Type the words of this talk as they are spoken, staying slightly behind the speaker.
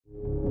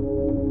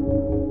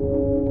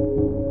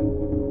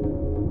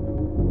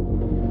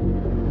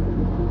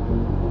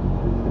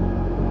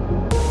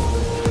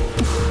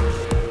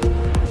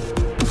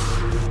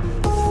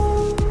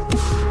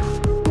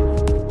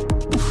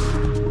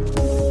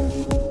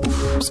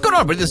What's going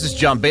on, everybody? This is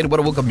John Beta. I want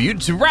to welcome you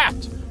to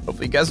Raft.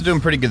 Hopefully you guys are doing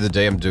pretty good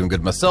today. I'm doing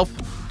good myself.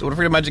 Don't want to forget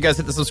to remind you guys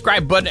hit the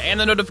subscribe button and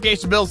the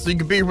notification bell so you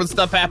can be here when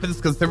stuff happens,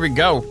 because there we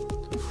go.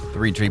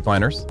 3 tree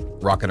planters,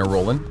 rocking and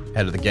rolling,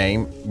 head of the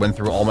game. Went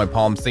through all my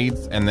palm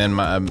seeds, and then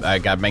I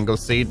got mango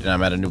seed, and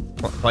I'm at a new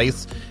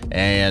place,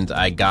 and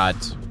I got,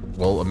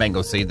 well, a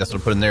mango seed. That's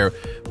what I put in there.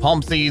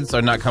 Palm seeds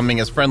are not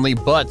coming as friendly,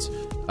 but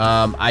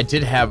I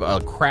did have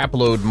a crap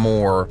load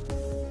more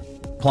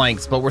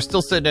planks, but we're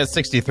still sitting at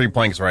 63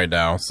 planks right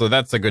now, so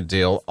that's a good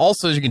deal.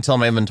 Also, as you can tell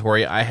in my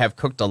inventory, I have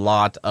cooked a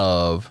lot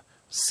of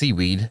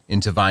seaweed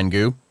into vine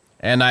goo,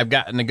 and I've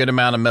gotten a good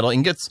amount of metal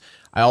ingots.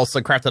 I also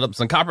crafted up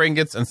some copper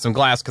ingots and some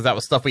glass, because that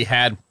was stuff we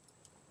had.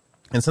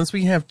 And since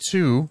we have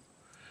 2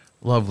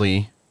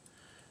 lovely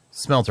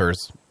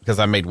smelters, because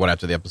I made one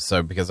after the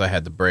episode because I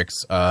had the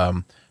bricks,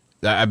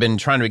 I've been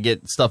trying to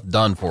get stuff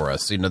done for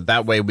us. You know,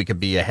 that way we could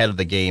be ahead of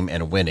the game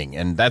and winning.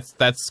 And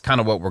that's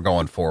kind of what we're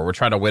going for. We're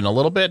trying to win a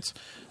little bit.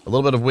 A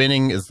little bit of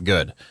winning is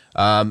good.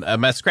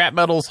 My scrap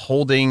metal's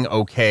holding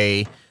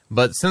okay.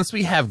 But since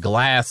we have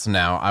glass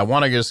now, I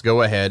want to just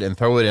go ahead and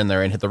throw it in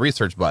there and hit the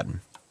research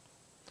button.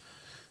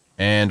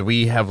 And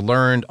we have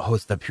learned... Oh,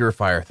 it's the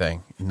purifier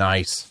thing.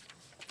 Nice.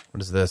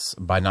 What is this?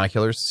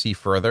 Binoculars. See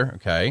further.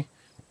 Okay.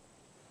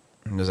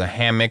 And there's a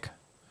hammock.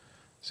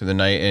 Through the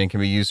night, and it can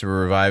be used to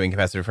revive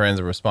incapacitated friends,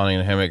 and responding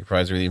in a hammock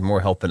provides relief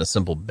more help than a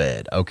simple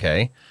bed.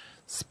 Okay.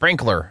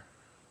 Sprinkler.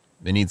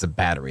 It needs a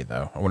battery,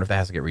 though. I wonder if that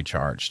has to get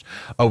recharged.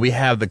 Oh, we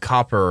have the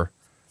copper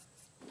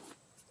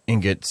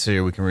ingot,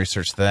 too. We can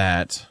research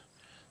that.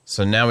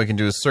 So now we can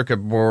do a circuit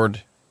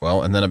board.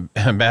 Well, and then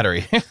a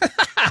battery.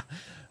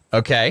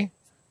 Okay.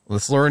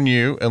 Let's learn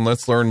you, and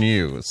let's learn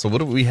you. So what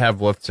do we have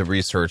left to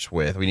research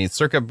with? We need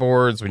circuit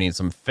boards. We need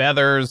some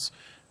feathers.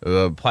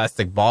 A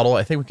plastic bottle.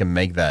 I think we can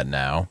make that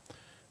now.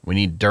 We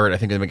need dirt. I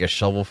think we can make a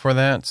shovel for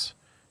that.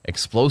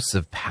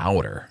 Explosive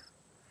powder.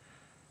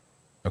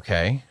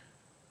 Okay.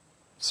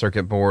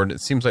 Circuit board. It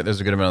seems like there's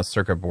a good amount of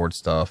circuit board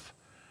stuff.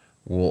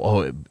 Well,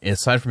 oh,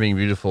 aside from being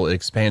beautiful, it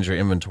expands your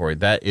inventory.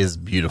 That is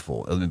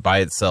beautiful by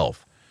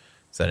itself.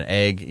 Is that an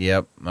egg?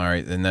 Yep. All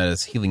right. And that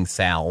is healing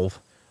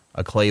salve.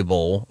 A clay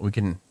bowl. We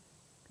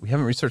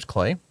haven't researched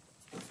clay.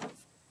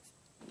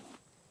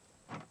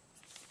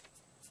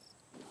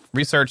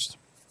 Researched.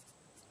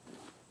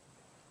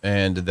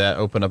 And did that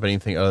open up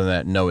anything other than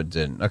that? No, it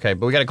didn't. Okay,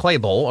 but we got a clay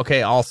bowl.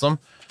 Okay, awesome.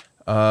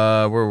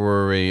 Where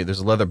were we?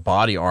 There's leather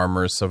body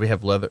armor, so we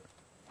have leather.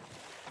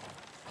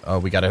 Oh,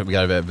 we got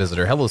a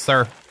visitor. Hello,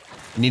 sir.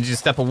 I need you to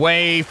step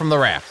away from the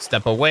raft.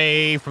 Step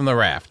away from the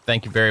raft.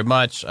 Thank you very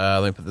much.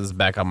 Let me put this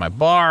back on my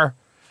bar.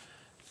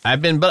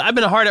 I've been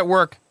hard at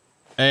work,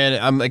 and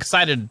I'm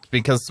excited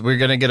because we're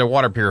gonna get a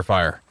water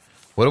purifier.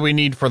 What do we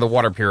need for the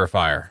water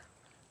purifier?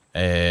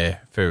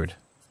 Food.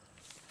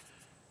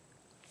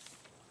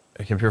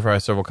 It can purify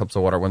several cups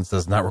of water once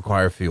does not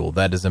require fuel.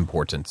 That is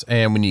important.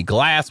 And we need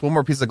glass. One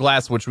more piece of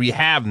glass, which we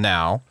have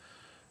now.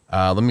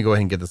 Let me go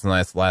ahead and get this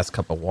nice last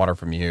cup of water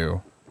from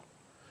you.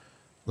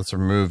 Let's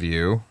remove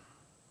you.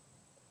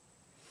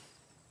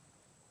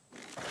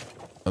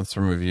 Let's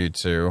remove you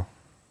too.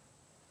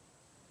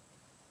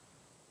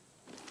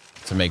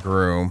 To make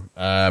room.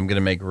 I'm going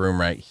to make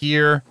room right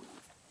here.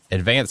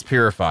 Advanced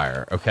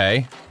purifier.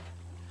 Okay.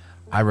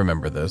 I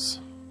remember this.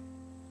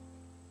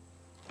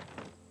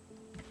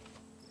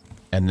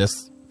 And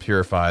this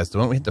purifies.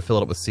 Don't we have to fill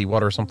it up with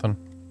seawater or something?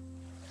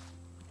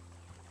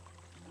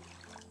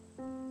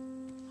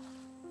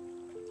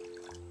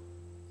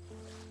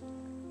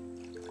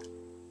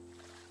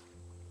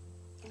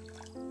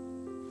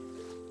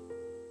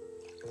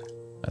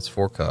 That's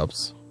 4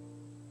 cups.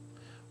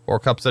 4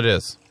 cups it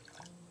is.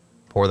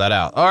 Pour that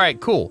out. All right,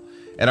 cool.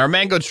 And our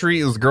mango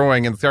tree is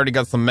growing, and it's already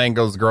got some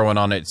mangoes growing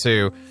on it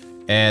too.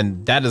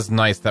 And that is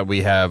nice that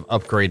we have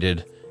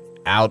upgraded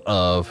out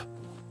of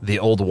the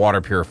old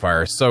water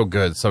purifier. So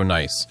good, so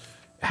nice.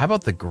 How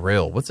about the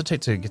grill? What's it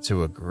take to get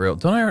to a grill?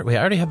 Wait, I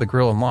already have the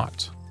grill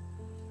unlocked.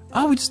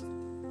 Oh,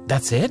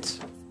 that's it?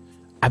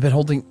 I've been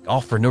holding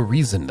off for no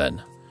reason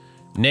then.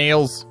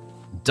 Nails,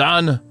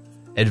 done.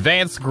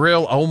 Advanced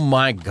grill, oh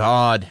my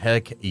god,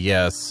 heck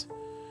yes.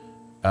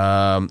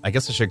 I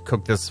guess I should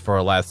cook this for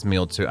our last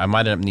meal too. I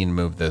might end up needing to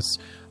move this.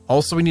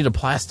 Also, we need a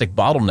plastic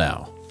bottle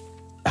now.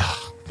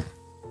 Ugh.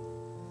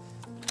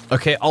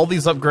 Okay, all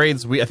these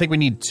upgrades, I think we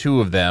need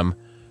 2 of them.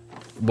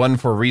 One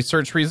for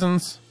research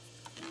reasons.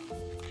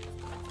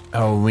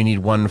 Oh, we need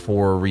one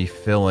for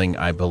refilling,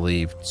 I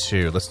believe,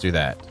 too. Let's do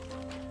that.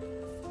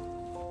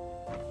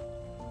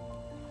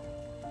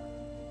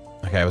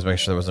 Okay, I was making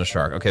sure there wasn't a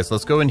shark. Okay, so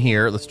let's go in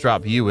here. Let's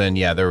drop you in.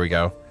 Yeah, there we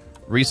go.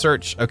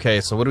 Research.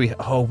 Okay, so what do we...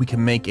 Oh, we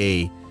can make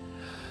a...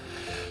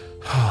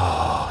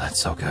 Oh,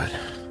 that's so good.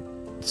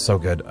 So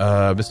good.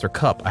 Mr.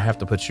 Cup, I have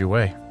to put you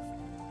away.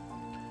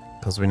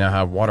 Because we now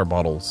have water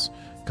bottles.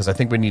 Because I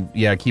think we need,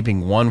 yeah,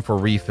 keeping 1 for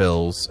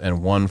refills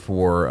and 1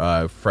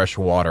 for fresh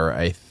water.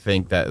 I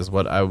think that is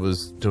what I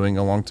was doing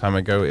a long time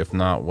ago. If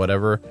not,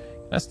 whatever.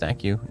 Can I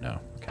stack you? No.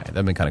 Okay,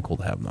 that'd be kind of cool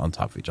to have them on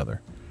top of each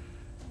other.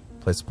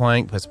 Place a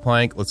plank, place a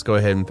plank. Let's go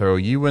ahead and throw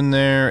you in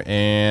there.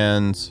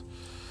 And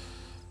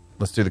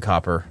Let's do the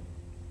copper.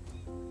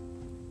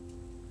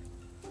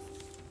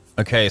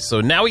 Okay, so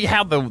now we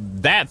have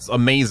that's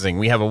amazing.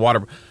 We have a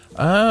water,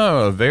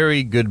 oh, a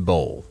very good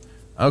bowl.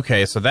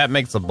 Okay, so that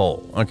makes a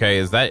bowl. Okay,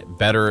 is that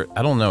better?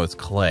 I don't know, it's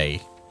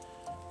clay.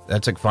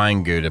 That took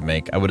fine goo to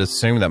make. I would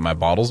assume that my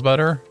bottle's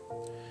better.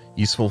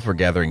 Useful for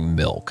gathering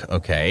milk,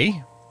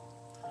 okay.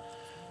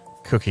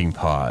 Cooking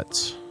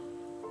pot.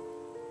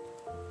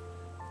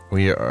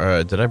 We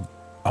are,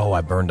 oh,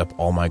 I burned up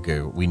all my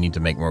goo. We need to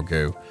make more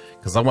goo.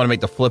 Because I want to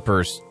make the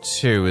flippers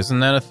too. Isn't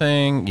that a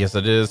thing? Yes,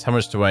 it is. How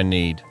much do I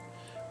need?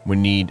 We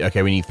need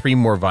 3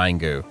 more vine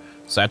goo.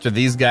 So after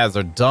these guys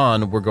are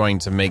done, we're going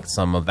to make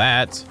some of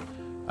that.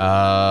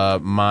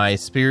 My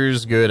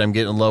spear's good. I'm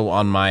getting low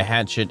on my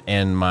hatchet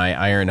and my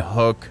iron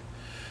hook.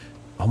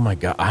 Oh my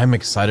god, I'm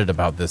excited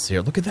about this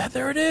here. Look at that,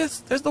 there it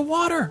is. There's the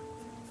water.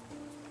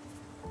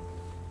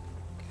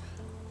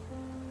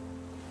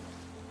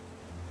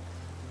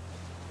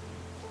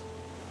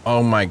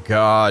 Oh my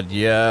god,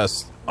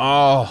 yes.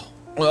 Oh,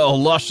 well,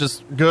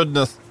 luscious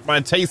goodness. My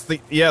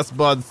tasty, yes,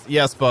 buds.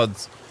 Yes,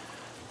 buds.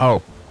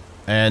 Oh,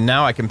 and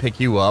now I can pick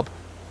you up.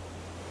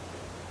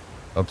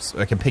 Oops,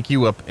 I can pick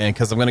you up, and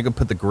because I'm going to go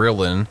put the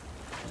grill in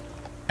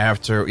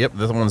after, yep,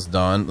 this one's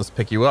done. Let's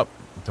pick you up.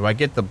 Do I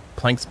get the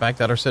planks back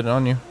that are sitting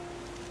on you?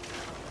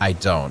 I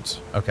don't.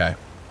 Okay.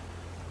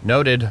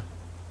 Noted.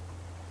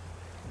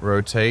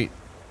 Rotate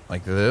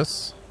like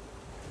this.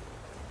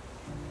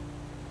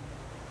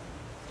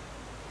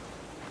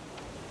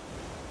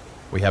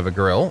 We have a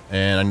grill,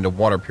 and I need a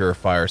water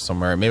purifier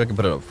somewhere. Maybe I can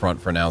put it up front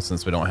for now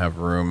since we don't have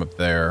room up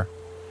there.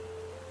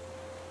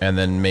 And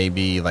then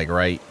maybe like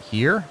right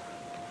here.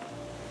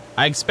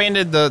 I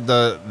expanded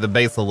the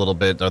base a little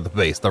bit, or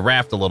the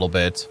raft a little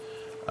bit,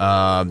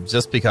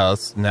 just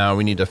because now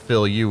we need to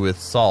fill you with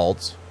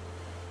salt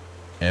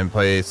and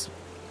place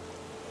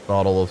a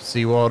bottle of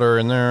seawater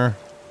in there.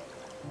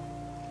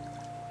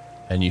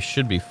 And you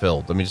should be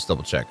filled. Let me just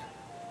double check.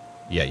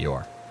 Yeah, you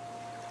are.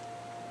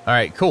 All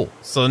right, cool.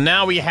 So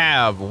now we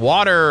have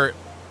water,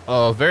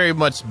 very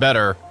much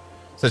better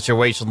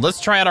situation. Let's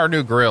try out our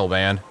new grill,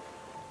 man.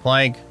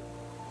 Plank.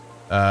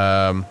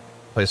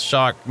 Place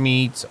shark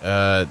meat. We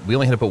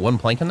only had to put 1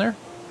 plank in there.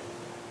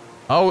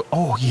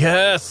 Oh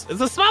yes,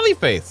 it's a smiley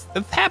face.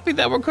 It's happy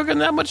that we're cooking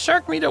that much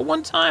shark meat at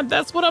one time.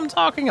 That's what I'm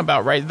talking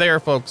about right there,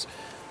 folks.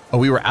 Oh,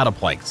 we were out of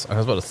planks. I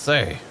was about to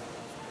say,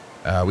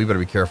 we better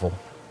be careful.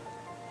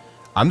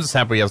 I'm just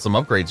happy we have some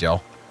upgrades,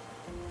 y'all.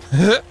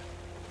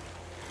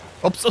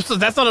 Oops,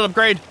 that's not an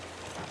upgrade.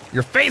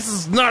 Your face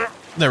is not.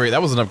 There,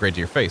 that was an upgrade to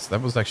your face.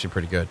 That was actually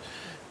pretty good.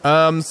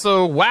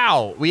 So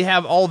wow, we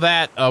have all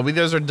that.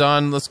 Those are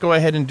done. Let's go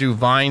ahead and do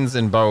vines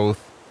in both,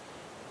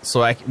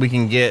 so we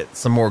can get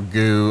some more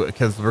goo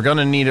because we're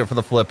gonna need it for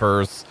the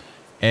flippers.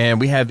 And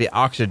we have the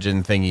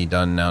oxygen thingy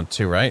done now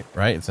too, right?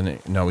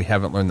 Right? No, we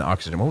haven't learned the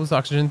oxygen. What was the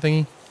oxygen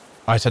thingy?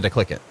 Oh, I just had to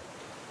click it.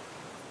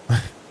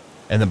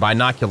 And the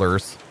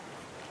binoculars.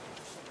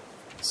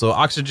 So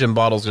oxygen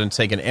bottle is going to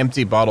take an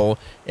empty bottle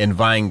in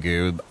vine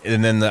goo,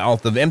 and then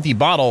the empty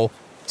bottle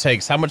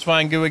takes how much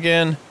vine goo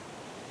again?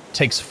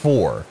 Takes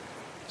 4.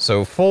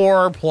 So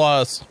 4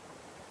 plus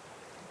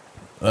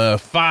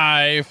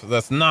 5,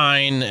 that's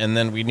 9, and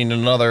then we need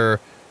another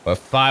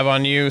 5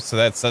 on you, so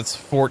that's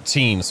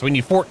 14. So we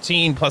need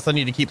 14, plus I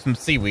need to keep some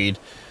seaweed.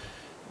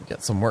 We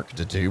got some work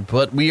to do,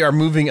 but we are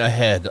moving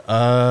ahead.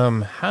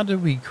 How do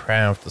we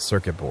craft the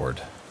circuit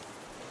board?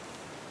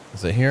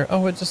 Is it here?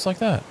 Oh, it's just like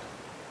that.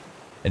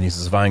 And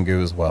uses vine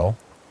goo as well.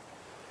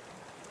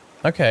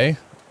 Okay.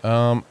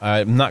 I'm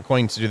not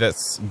going to do that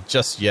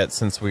just yet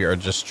since we are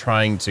just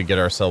trying to get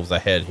ourselves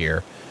ahead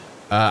here.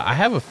 I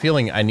have a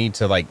feeling I need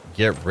to like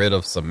get rid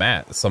of some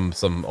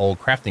old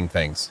crafting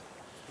things.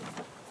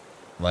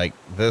 Like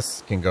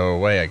this can go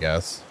away, I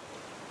guess.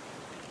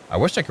 I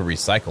wish I could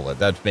recycle it.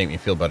 That'd make me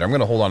feel better. I'm going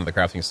to hold on to the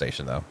crafting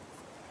station though.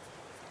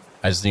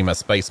 I just need my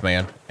space,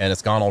 man. And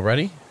it's gone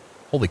already?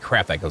 Holy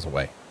crap, that goes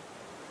away.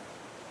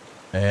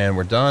 And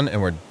we're done,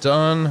 and we're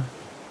done.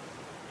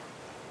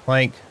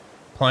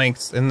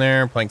 Planks in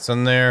there, planks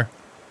in there.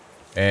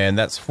 And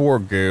that's 4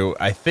 goo.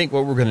 I think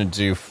what we're going to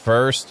do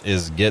first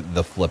is get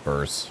the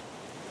flippers.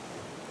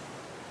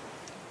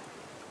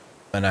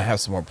 And I have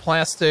some more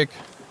plastic.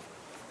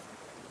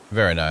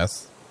 Very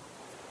nice.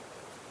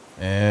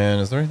 And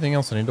is there anything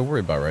else I need to worry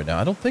about right now?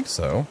 I don't think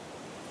so.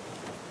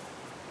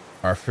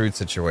 Our food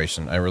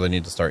situation. I really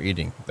need to start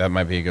eating. That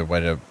might be a good way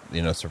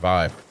to,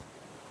 survive.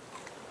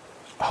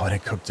 Oh, and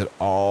it cooked it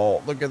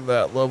all. Look at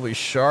that lovely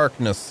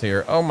sharkness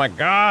here. Oh my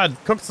god.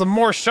 Cook some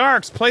more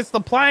sharks. Place the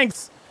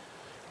planks.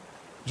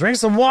 Drink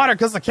some water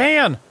because I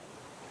can.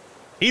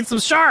 Eat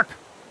some shark.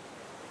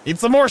 Eat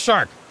some more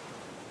shark.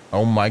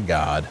 Oh my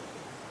god.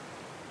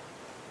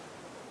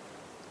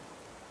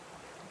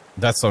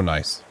 That's so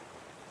nice.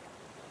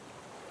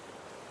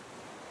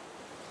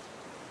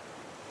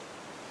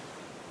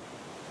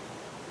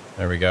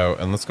 There we go.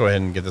 And let's go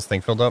ahead and get this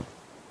thing filled up.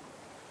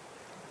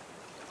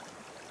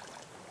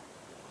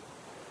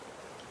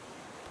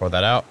 Pour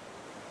that out.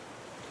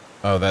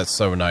 Oh, that's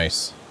so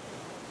nice.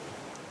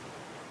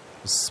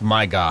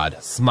 My God.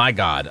 My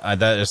God.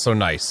 That is so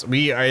nice.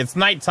 It's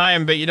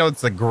nighttime, but you know,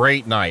 it's a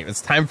great night.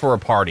 It's time for a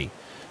party.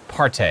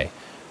 Partay.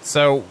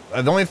 So,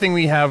 the only thing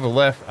we have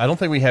left, I don't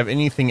think we have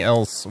anything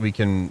else we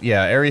can,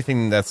 yeah,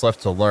 everything that's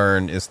left to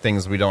learn is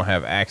things we don't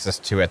have access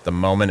to at the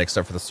moment,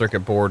 except for the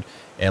circuit board.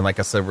 And like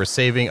I said, we're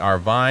saving our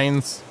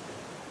vines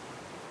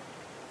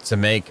to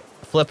make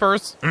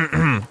flippers.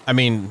 I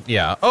mean,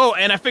 yeah. Oh,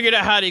 and I figured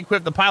out how to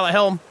equip the pilot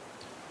helm.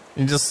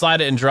 You just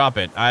slide it and drop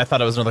it. I thought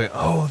it was another,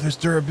 oh, there's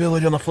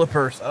durability on the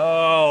flippers.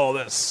 Oh,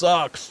 that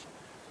sucks.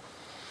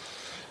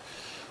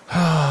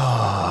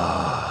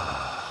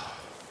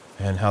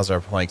 And how's our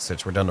plank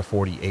stitch? We're down to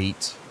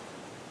 48.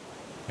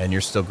 And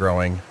you're still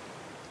growing.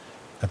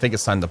 I think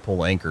it's time to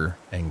pull anchor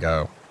and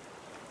go.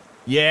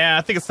 Yeah,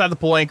 I think it's time to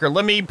pull anchor.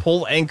 Let me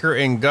pull anchor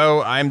and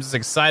go. I'm just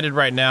excited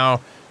right now.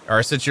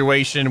 Our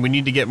situation, we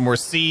need to get more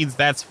seeds.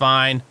 That's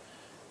fine.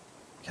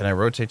 Can I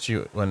rotate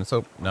you when it's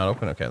not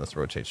open? Okay, let's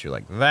rotate you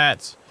like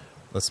that.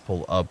 Let's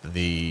pull up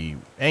the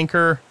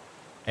anchor.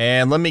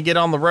 And let me get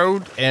on the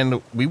road, and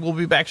we will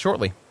be back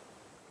shortly.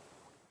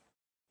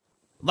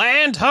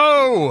 Land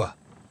ho!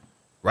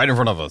 Right in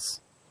front of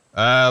us.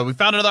 We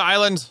found another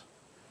island.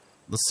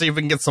 Let's see if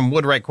we can get some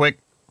wood right quick.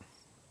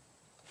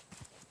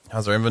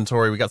 How's our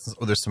inventory? We got some,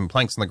 oh, there's some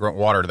planks in the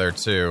water there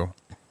too.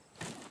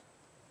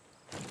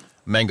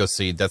 Mango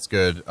seed, that's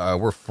good.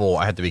 We're full.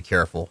 I had to be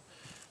careful.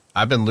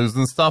 I've been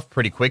losing stuff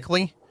pretty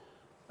quickly.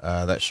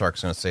 That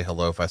shark's gonna say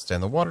hello if I stay in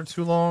the water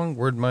too long.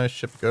 Where'd my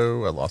ship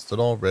go? I lost it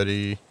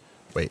already.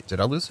 Wait, did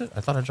I lose it?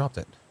 I thought I dropped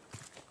it.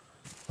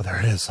 Oh, there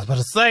it is. I was about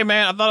to say,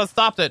 man, I thought I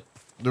stopped it.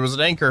 There was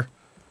an anchor.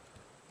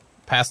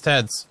 Past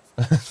tense.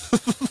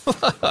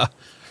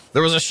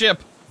 There was a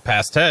ship.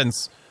 Past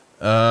tense.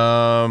 We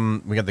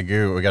got the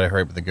goo. We gotta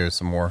hurry up with the goo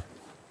some more.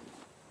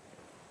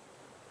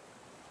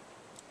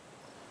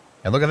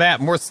 And look at that,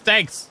 more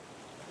steaks.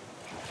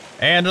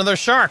 And another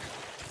shark.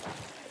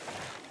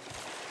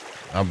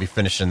 I'll be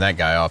finishing that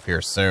guy off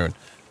here soon.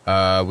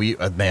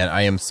 Man,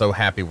 I am so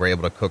happy we're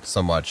able to cook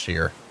so much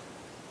here.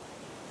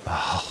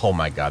 Oh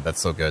my God,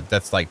 that's so good.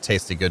 That's like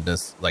tasty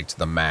goodness, like to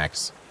the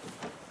max.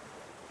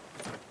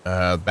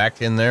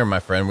 Back in there, my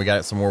friend. We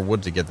got some more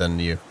wood to get than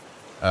you.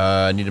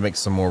 I need to make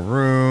some more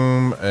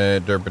room.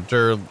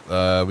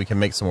 We can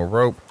make some more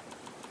rope.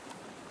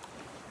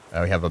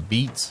 We have a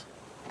beet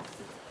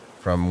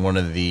from one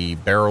of the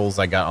barrels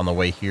I got on the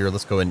way here.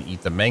 Let's go ahead and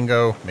eat the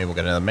mango. Maybe we'll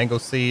get another mango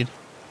seed.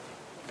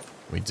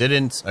 We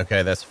didn't.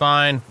 Okay, that's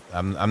fine.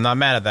 I'm not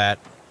mad at that.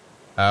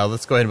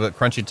 Let's go ahead and put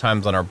crunchy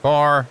times on our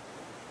bar.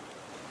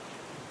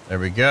 There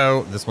we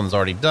go. This one's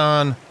already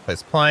done.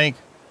 Place plank.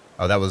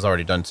 Oh, that was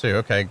already done too.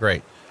 Okay,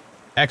 great.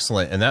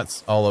 Excellent. And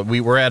that's all.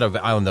 We're out of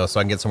island though, so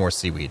I can get some more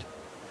seaweed.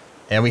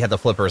 And we have the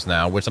flippers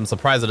now, which I'm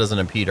surprised it doesn't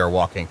impede our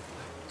walking.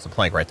 There's a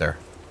plank right there.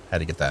 Had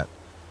to get that.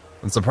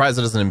 I'm surprised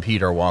it doesn't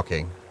impede our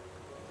walking.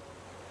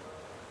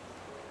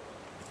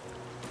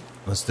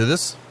 Let's do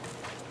this.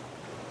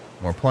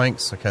 More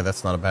planks. Okay,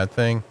 that's not a bad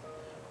thing.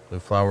 Blue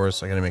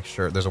flowers. I gotta make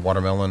sure. There's a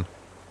watermelon.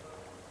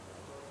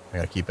 I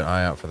gotta keep an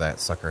eye out for that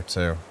sucker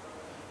too.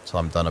 Until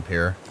I'm done up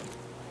here.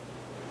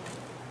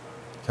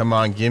 Come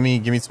on, give me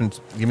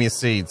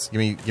seeds. Give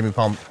me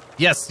palm.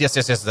 Yes.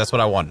 That's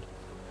what I wanted.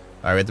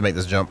 All right, we have to make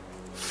this jump.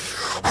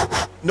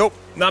 Nope,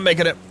 not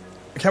making it.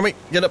 Can we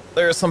get up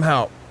there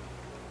somehow?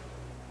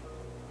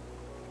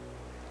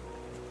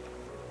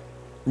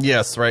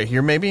 Yes, right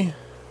here maybe.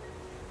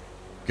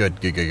 Good.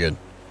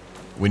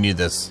 We need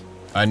this.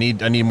 I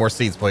need more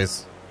seeds,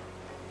 please.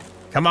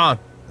 Come on.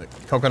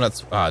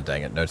 Coconuts. Ah,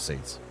 dang it, no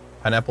seeds.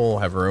 Pineapple,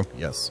 have room.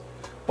 Yes.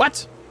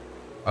 What?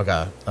 Oh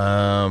God.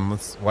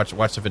 Let's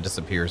watch if it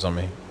disappears on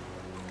me.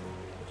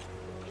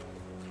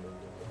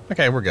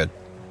 Okay, we're good.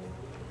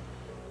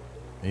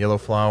 Yellow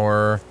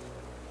flower,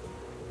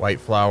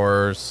 white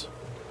flowers.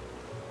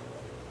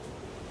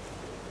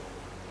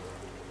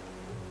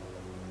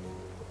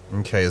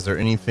 Okay, is there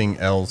anything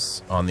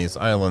else on these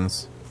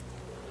islands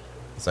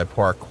as I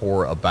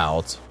parkour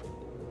about?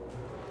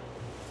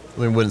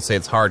 I wouldn't say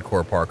it's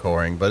hardcore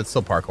parkouring, but it's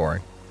still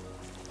parkouring.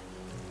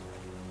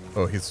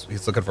 Oh, he's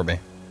looking for me.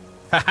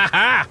 Ha ha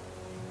ha!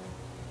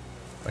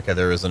 Okay,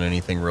 there isn't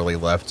anything really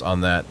left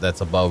on that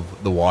that's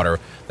above the water.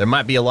 There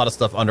might be a lot of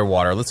stuff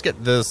underwater. Let's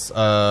get this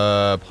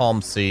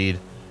palm seed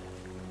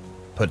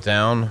put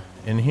down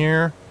in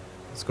here.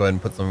 Let's go ahead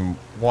and put some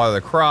water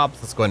the crops.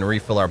 Let's go ahead and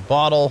refill our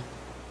bottle.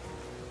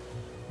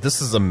 This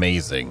is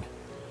amazing.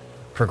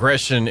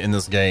 Progression in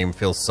this game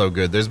feels so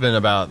good. There's been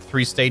about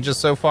 3 stages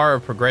so far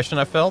of progression,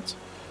 I felt.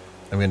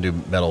 I'm going to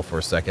do metal for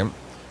a second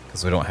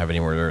because we don't have any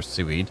more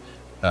seaweed.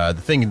 The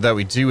thing that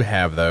we do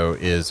have, though,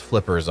 is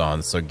flippers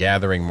on, so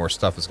gathering more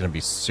stuff is going to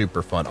be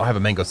super fun. Oh, I have a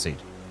mango seed.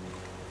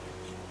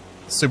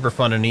 Super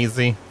fun and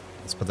easy.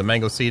 Let's put the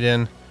mango seed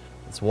in.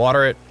 Let's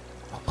water it.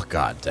 Oh, my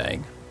God,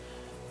 dang.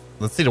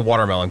 Let's see the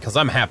watermelon, because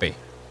I'm happy.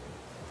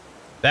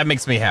 That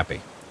makes me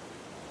happy.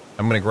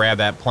 I'm going to grab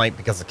that plank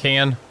because I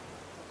can.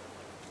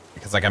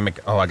 Because I gotta make...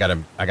 Oh, I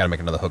gotta make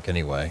another hook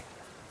anyway.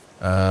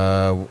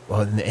 Well,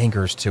 and the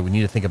anchors, too. We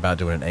need to think about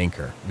doing an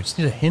anchor. We just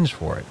need a hinge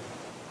for it.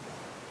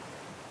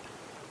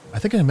 I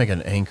think I can make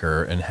an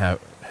anchor and have...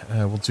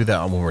 we'll do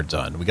that when we're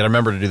done. We got to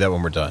remember to do that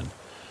when we're done.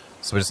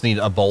 So we just need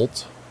a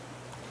bolt.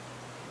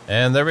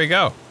 And there we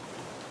go.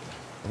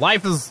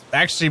 Life is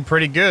actually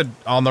pretty good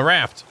on the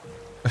raft.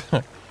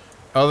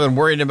 Other than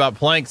worrying about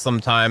planks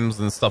sometimes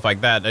and stuff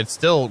like that, it's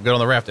still good on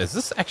the raft. Is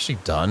this actually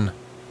done?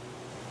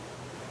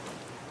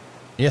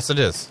 Yes, it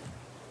is.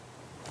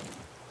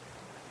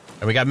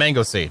 And we got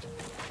mango seed.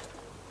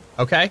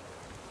 Okay.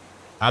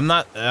 I'm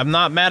not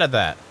mad at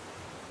that.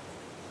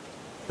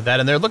 Put that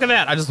in there. Look at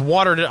that. I just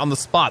watered it on the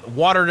spot.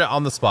 Watered it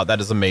on the spot. That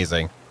is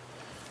amazing.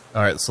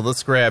 All right, so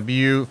let's grab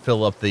you.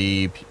 Fill up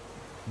the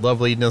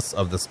loveliness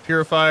of this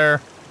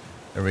purifier.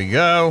 There we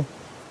go.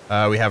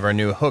 We have our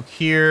new hook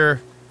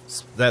here.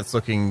 That's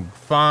looking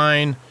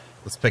fine.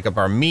 Let's pick up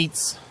our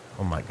meats.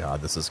 Oh my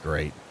god, this is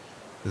great.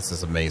 This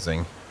is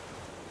amazing.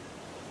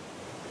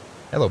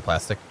 Hello,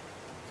 plastic.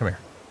 Come here.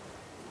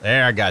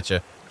 There, I got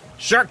you.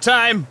 Shark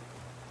time!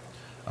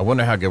 I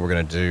wonder how good we're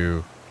going to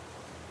do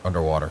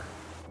underwater.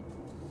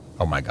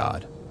 Oh my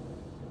god.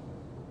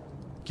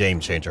 Game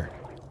changer.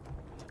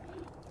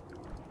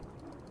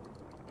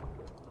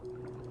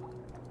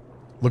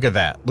 Look at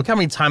that. Look how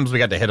many times we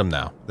got to hit him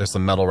now. There's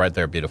some metal right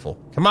there. Beautiful.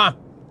 Come on.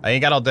 I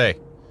ain't got all day.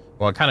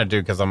 Well, I kind of do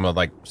because I'm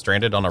like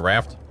stranded on a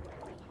raft.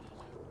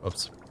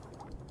 Oops.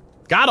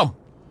 Got him!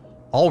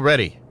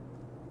 Already.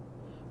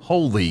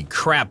 Holy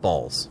crap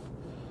balls.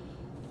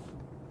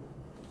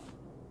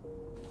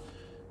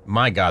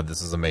 My god,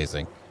 this is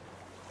amazing.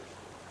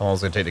 How long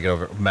is it going to take to get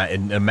over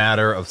in a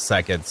matter of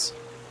seconds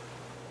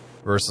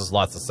versus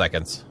lots of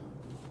seconds.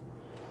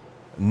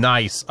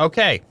 Nice.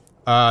 Okay.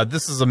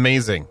 This is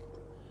amazing.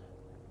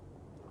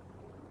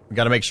 We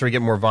got to make sure we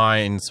get more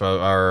vines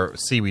or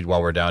seaweed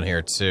while we're down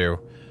here too.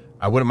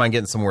 I wouldn't mind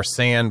getting some more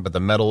sand, but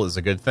the metal is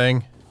a good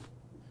thing.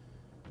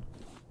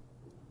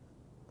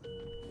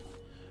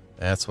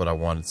 That's what I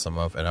wanted some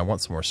of, and I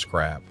want some more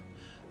scrap.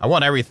 I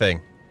want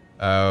everything.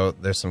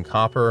 There's some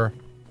copper.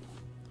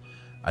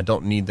 I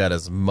don't need that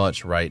as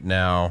much right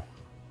now.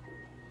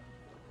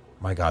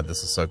 My god,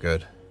 this is so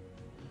good.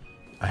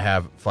 I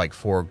have like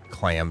 4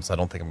 clams. I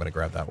don't think I'm going to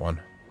grab that one.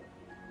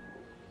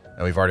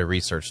 And we've already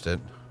researched it.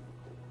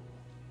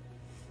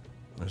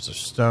 There's the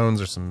stones.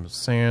 There's some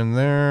sand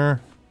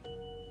there.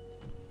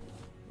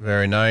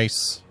 Very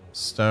nice.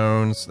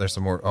 Stones. There's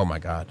some more. Oh my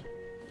god.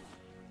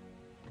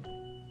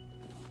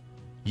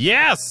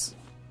 Yes!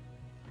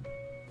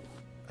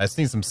 I just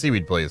need some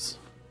seaweed, please.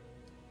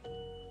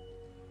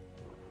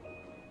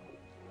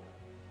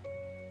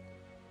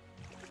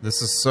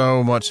 This is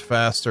so much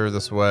faster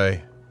this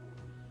way.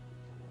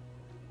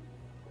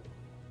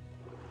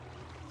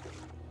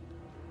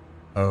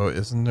 Oh,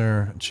 isn't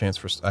there a chance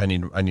for... I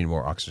need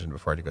more oxygen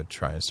before I go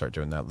try and start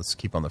doing that. Let's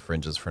keep on the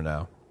fringes for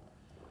now.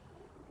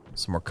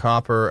 Some more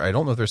copper. I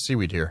don't know if there's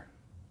seaweed here.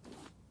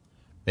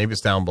 Maybe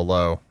it's down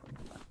below.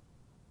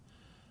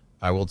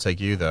 I will take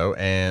you though,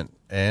 and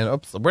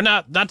oops, we're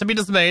not to be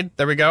dismayed.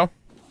 There we go.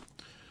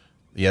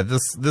 Yeah,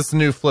 this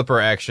new flipper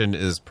action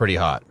is pretty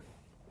hot.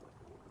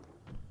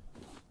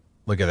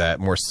 Look at that,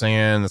 more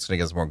sand. That's gonna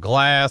get us more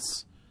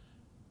glass.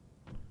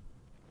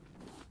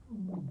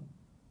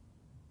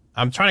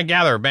 I'm trying to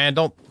gather, man.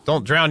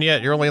 Don't drown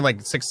yet. You're only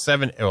like 6,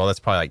 7. Oh, that's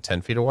probably like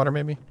 10 feet of water,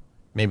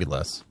 maybe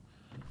less.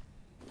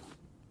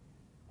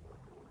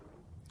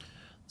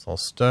 It's all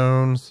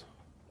stones.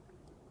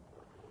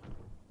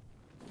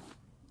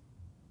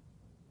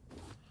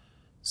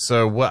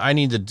 So what I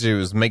need to do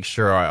is make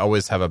sure I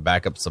always have a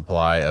backup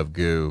supply of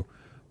goo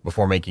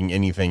before making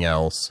anything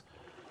else.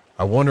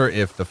 I wonder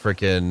if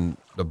the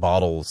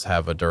bottles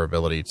have a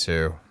durability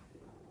too.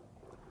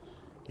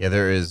 Yeah,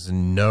 there is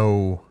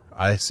no...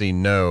 I see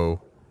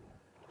no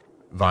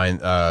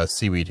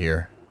seaweed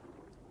here.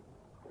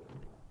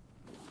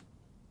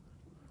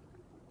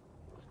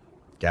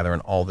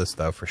 Gathering all this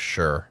though for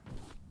sure.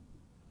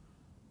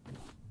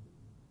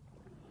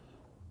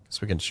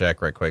 Guess we can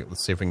check right quick.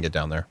 Let's see if we can get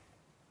down there.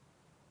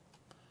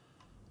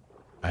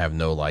 I have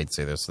no lights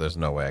either, so there's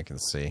no way I can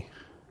see.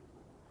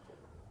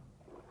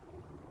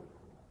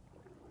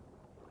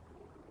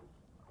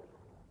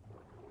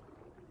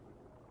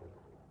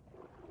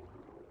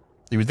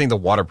 You would think the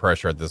water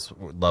pressure at this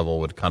level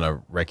would kind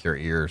of wreck your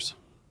ears.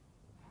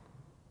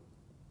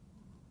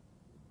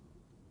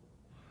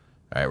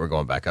 All right, we're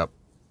going back up.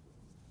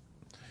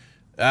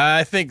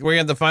 I think we're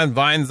going to find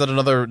vines at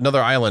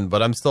another island,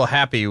 but I'm still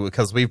happy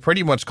because we've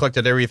pretty much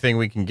collected everything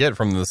we can get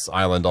from this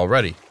island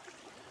already.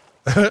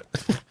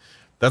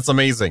 That's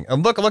amazing.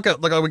 And look,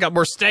 we got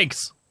more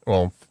steaks.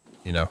 Well,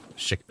 you know,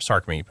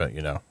 shark meat, but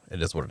you know,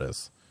 it is what it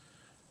is.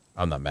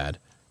 I'm not mad.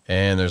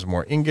 And there's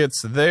more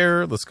ingots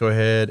there. Let's go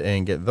ahead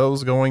and get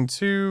those going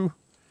too.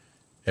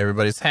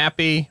 Everybody's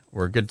happy.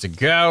 We're good to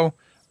go.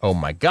 Oh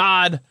my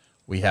god.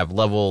 We have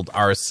leveled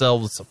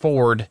ourselves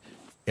forward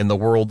in the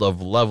world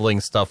of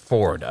leveling stuff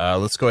forward.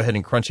 Let's go ahead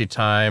and crunchy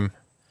time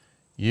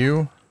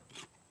you.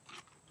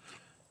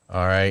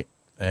 All right.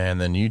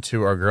 And then you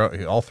two are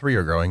growing. All 3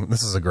 are growing.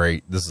 This is a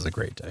great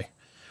day.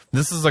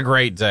 This is a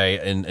great day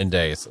in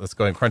days. Let's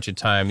go ahead and crunchy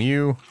time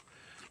you.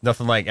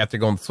 Nothing like after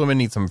going swimming,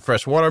 need some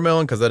fresh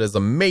watermelon because that is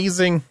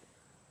amazing.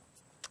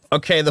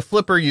 Okay, the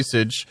flipper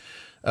usage,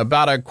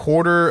 about a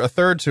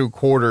third to a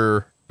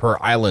quarter per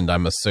island,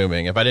 I'm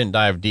assuming. If I didn't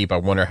dive deep, I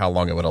wonder how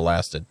long it would have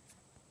lasted.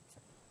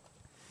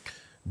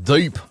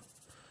 Deep.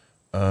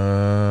 We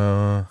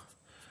have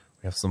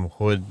some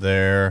wood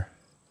there.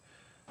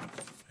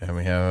 And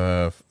we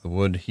have the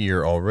wood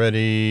here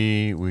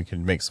already. We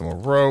can make some more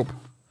rope.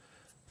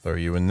 Throw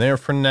you in there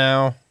for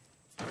now.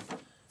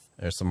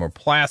 There's some more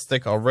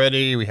plastic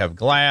already. We have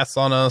glass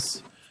on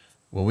us.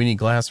 Will we need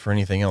glass for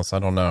anything else? I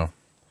don't know.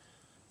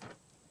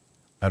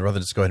 I'd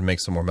rather just go ahead and make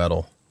some more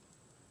metal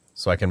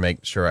so I can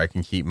make sure I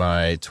can keep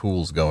my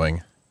tools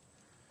going.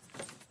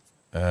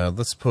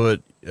 Let's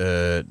put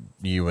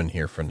you in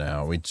here for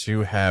now. We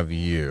do have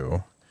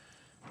you.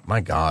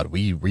 My God,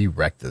 we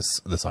wrecked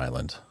this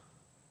island.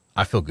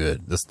 I feel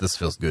good. This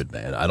feels good,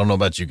 man. I don't know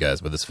about you guys,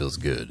 but this feels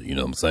good. You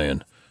know what I'm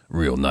saying?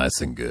 Real nice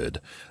and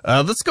good.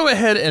 Let's go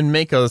ahead and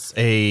make us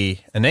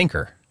an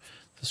anchor.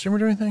 Does the streamer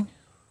do anything?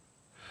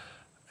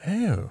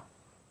 Oh,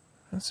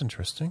 that's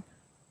interesting.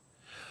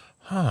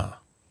 Huh.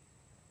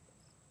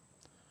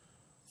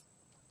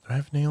 Do I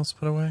have nails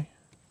put away?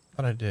 I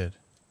thought I did.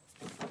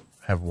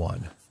 I have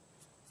one.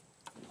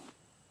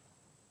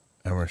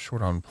 And we're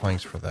short on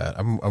planks for that.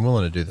 I'm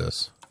willing to do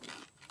this.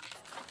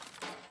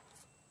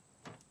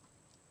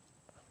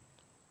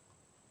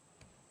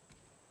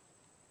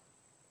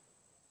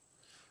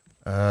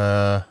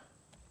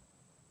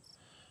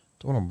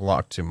 Don't want to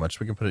block too much.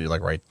 We can put it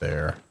like right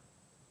there.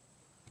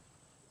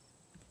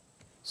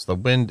 So the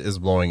wind is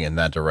blowing in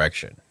that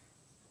direction.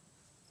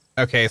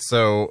 Okay,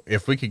 so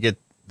if we could get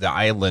the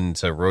island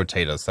to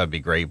rotate us, that'd be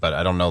great, but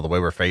I don't know the way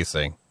we're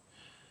facing.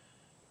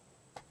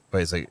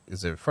 Wait, is it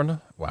in front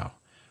of? Wow.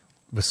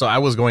 So I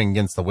was going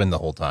against the wind the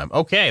whole time.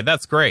 Okay,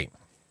 that's great.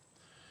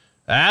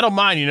 I don't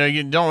mind, you know,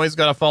 you don't always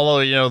got to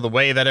follow, you know, the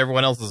way that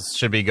everyone else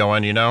should be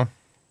going, you know.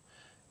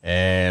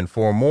 And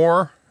 4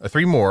 more,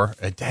 3 more.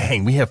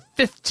 Dang, we have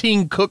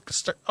 15 cooked.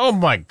 Oh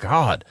my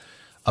God.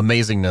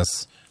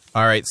 Amazingness.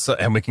 All right, so,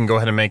 and we can go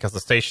ahead and make us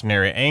a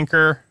stationary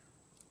anchor.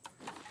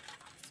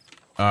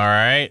 All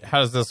right, how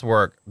does this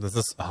work? Does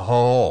this,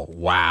 oh,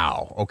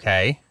 wow,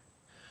 okay.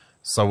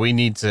 So we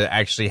need to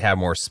actually have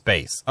more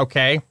space.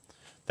 Okay,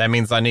 that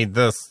means I need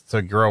this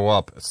to grow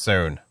up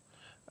soon.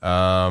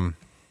 You're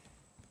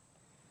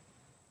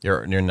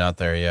not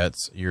there yet.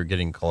 You're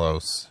getting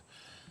close.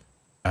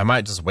 I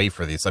might just wait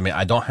for these. I mean,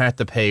 I don't have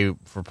to pay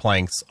for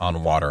planks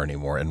on water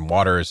anymore, and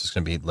water is just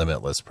going to be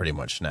limitless pretty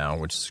much now,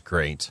 which is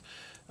great.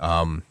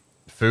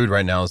 Food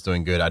right now is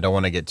doing good. I don't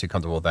want to get too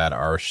comfortable with that.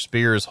 Our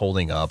spear is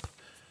holding up.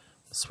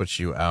 Switch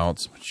you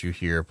out, put you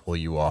here, pull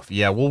you off.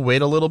 Yeah, we'll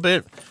wait a little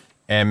bit,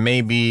 and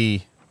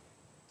maybe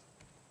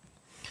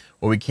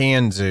what we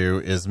can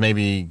do is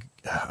maybe,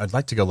 I'd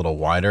like to go a little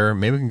wider.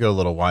 Maybe we can go a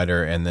little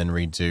wider and then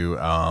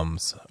redo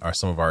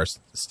some of our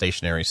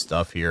stationary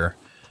stuff here.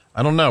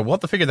 I don't know. We'll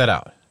have to figure that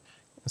out.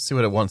 Let's see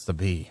what it wants to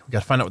be. We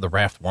got to find out what the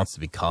raft wants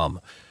to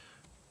become.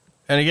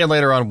 And again,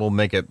 later on, we'll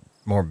make it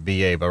more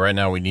BA, but right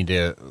now we need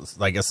to,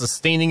 like, as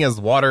sustaining as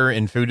water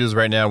and food is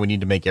right now, we need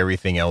to make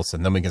everything else,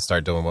 and then we can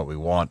start doing what we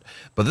want.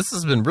 But this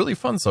has been really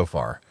fun so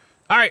far.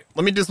 All right,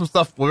 let me do some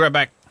stuff. We'll be right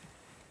back.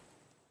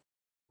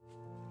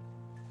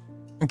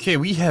 Okay,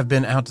 we have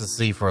been out to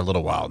sea for a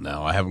little while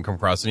now. I haven't come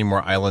across any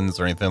more islands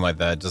or anything like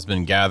that. Just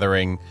been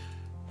gathering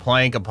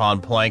plank upon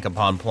plank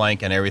upon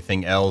plank and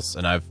everything else,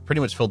 and I've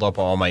pretty much filled up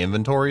all my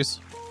inventories.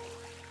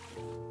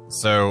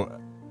 So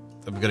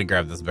I'm gonna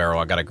grab this barrel.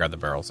 I gotta grab the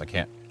barrels. I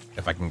can't.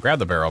 If I can grab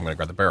the barrel, I'm gonna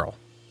grab the barrel.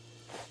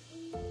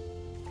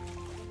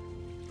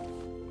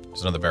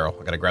 There's another barrel.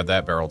 I gotta grab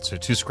that barrel.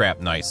 Two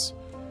scrap. Nice.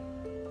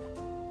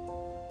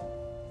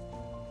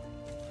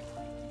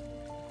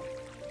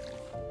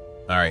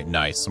 All right,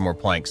 nice. Some more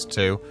planks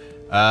too.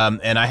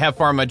 And I have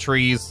farmed my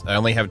trees. I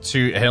only had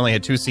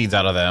 2 seeds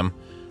out of them.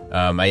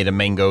 I ate a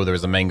mango. There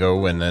was a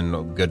mango, and then,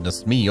 oh,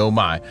 goodness me, oh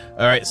my.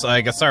 All right, so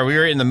I guess, sorry, we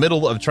were in the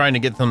middle of trying to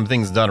get some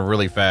things done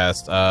really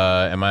fast.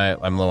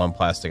 I'm low on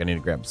plastic. I need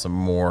to grab some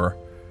more.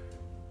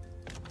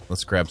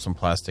 Let's grab some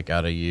plastic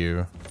out of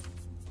you.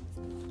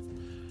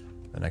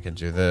 Then I can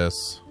do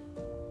this.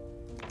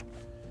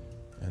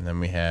 And then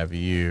we have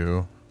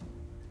you.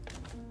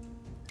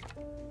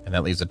 And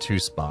that leaves a 2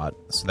 spot.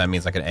 So that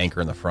means I can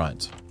anchor in the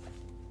front.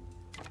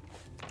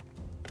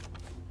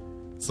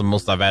 It's the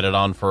most I've added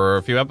on for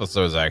a few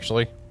episodes,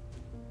 actually.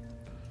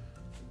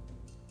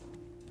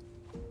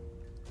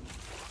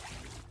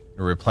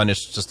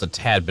 Replenish just a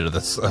tad bit of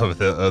this of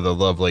the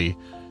lovely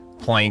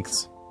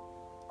planks.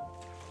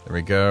 There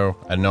we go.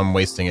 I know I'm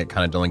wasting it,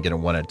 kind of only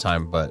getting one at a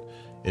time, but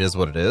it is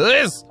what it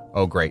is.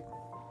 Oh, great.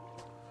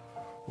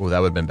 Oh, that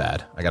would have been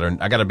bad. I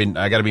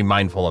gotta be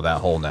mindful of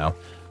that hole now.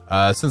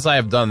 Since I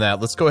have done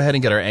that, let's go ahead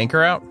and get our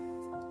anchor out.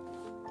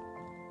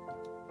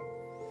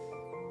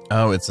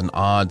 Oh, it's an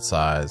odd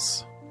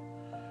size.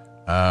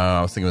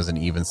 I was thinking it was an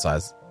even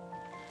size.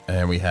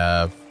 And we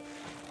have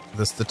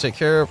this to take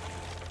care of.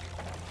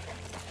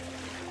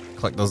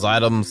 Collect those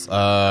items.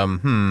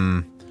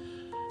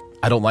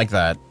 I don't like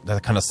that.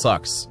 That kind of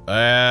sucks.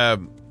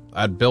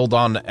 I'd build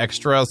on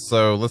extra,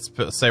 so let's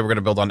say we're going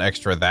to build on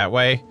extra that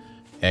way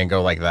and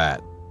go like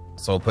that.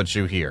 So we'll put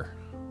you here.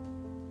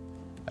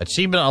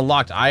 Achievement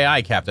unlocked. Aye,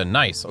 aye, Captain.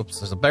 Nice. Oops,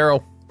 there's a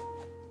barrel.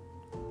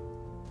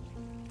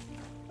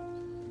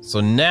 So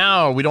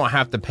now we don't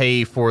have to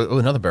pay for... Oh,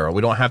 another barrel.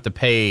 We don't have to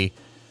pay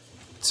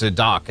to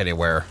dock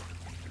anywhere.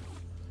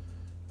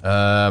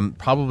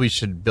 Probably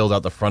should build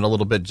out the front a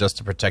little bit just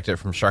to protect it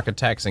from shark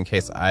attacks in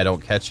case I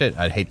don't catch it.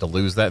 I'd hate to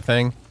lose that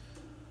thing.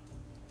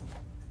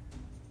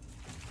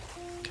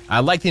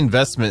 I like the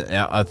investment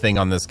thing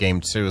on this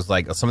game too. Is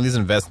like some of these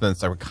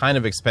investments are kind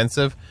of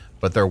expensive,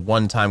 but they're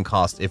one-time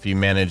cost if you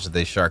manage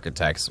the shark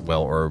attacks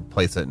well or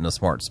place it in a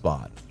smart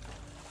spot.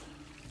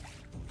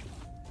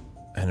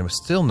 And there was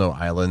still no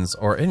islands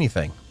or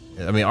anything.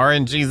 I mean,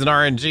 RNG's an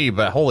RNG,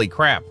 but holy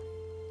crap.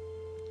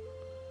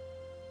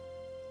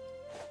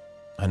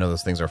 I know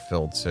those things are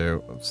filled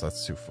too. Oops,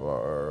 that's too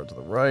far to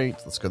the right.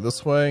 Let's go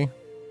this way.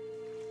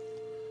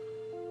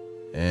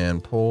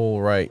 And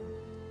pull right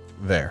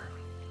there.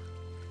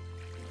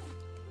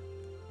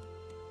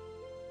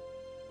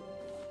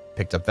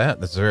 Picked up that.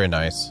 That's very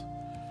nice.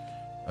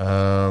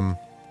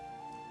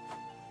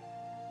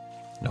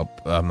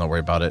 Nope, I'm not worried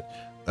about it.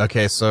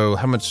 Okay, so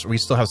how much? We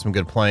still have some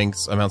good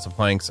planks, amounts of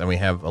planks, and we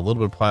have a little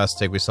bit of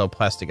plastic. We sell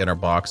plastic in our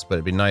box, but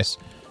it'd be nice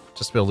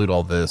just to be able to loot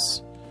all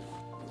this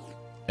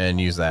and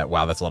use that.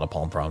 Wow, that's a lot of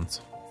palm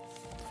fronds.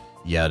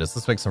 Yeah, it is.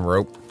 Let's make some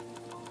rope.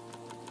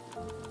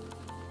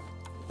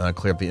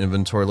 Clear up the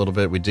inventory a little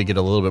bit. We did get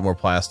a little bit more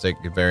plastic.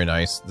 Very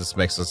nice. This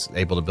makes us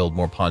able to build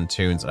more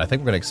pontoons, and I think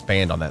we're going to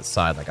expand on that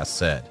side, like I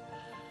said.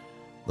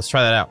 Let's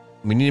try that out.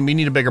 We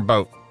need a bigger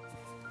boat.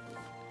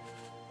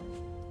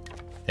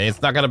 And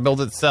it's not going to build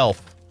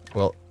itself.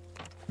 Well,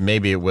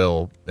 maybe it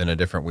will in a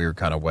different weird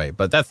kind of way,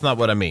 but that's not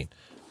what I mean.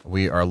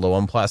 We are low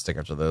on plastic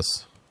after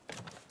this.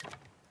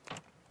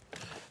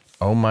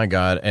 Oh my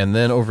god. And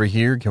then over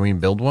here, can we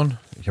build one?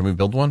 Can we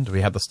build one? Do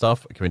we have the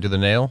stuff? Can we do the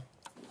nail?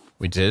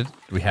 We did.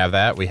 We have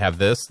that. We have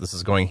this. This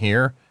is going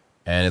here,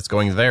 and it's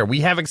going there. We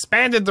have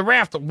expanded the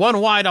raft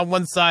one wide on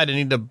one side. I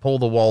need to pull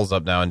the walls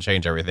up now and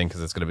change everything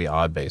because it's going to be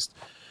odd-based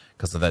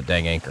because of that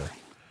dang anchor.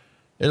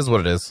 It is what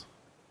it is.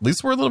 At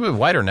least we're a little bit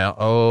wider now.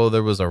 Oh,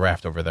 there was a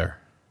raft over there.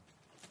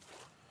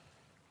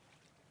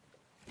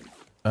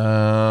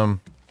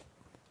 I'm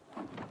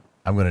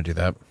going to do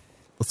that.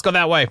 Let's go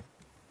that way.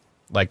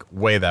 Like,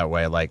 way that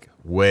way. Like,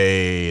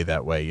 way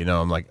that way. You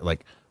know, I'm like,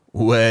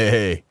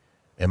 way.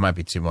 It might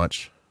be too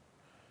much.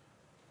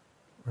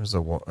 Where's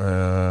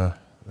the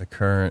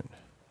current?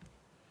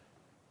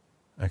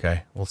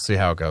 Okay, we'll see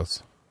how it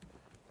goes.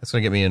 That's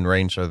going to get me in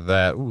range of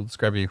that. Ooh, let's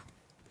grab you.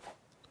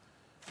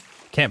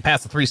 Can't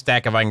pass the 3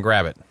 stack if I can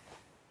grab it.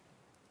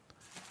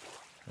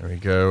 There we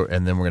go.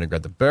 And then we're going to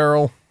grab the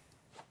barrel.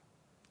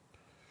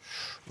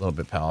 A little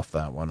bit off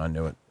that one. I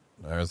knew it.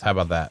 How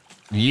about that?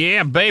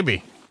 Yeah,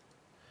 baby.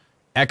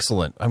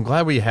 Excellent. I'm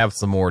glad we have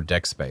some more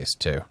deck space,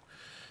 too.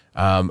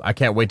 I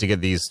can't wait to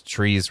get these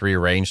trees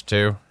rearranged,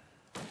 too.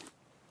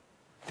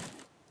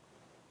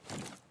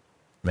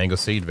 Mango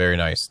seed. Very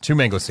nice. 2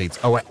 mango seeds.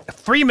 Oh,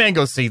 3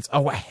 mango seeds.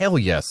 Oh, hell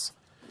yes.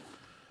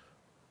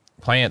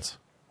 Plants.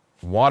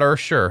 Water,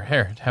 sure.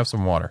 Here, have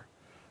some water.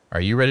 Are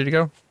you ready to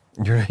go?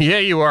 Yeah,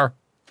 you are.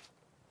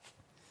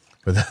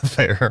 But that's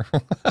fair.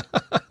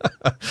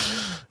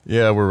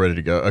 Yeah, we're ready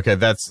to go. Okay,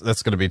 that's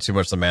going to be too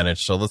much to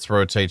manage, so let's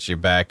rotate you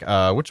back.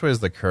 Which way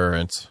is the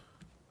current?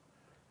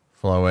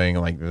 Flowing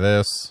like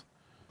this.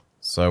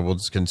 So we'll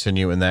just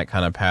continue in that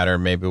kind of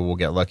pattern. Maybe we'll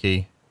get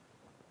lucky.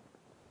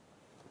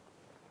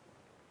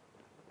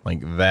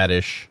 Like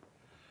that-ish.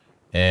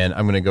 And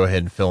I'm going to go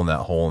ahead and fill in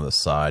that hole in the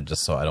side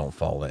just so I don't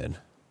fall in.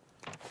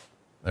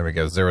 There we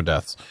go, 0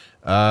 deaths.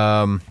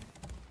 We're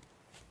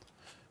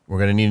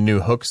going to need a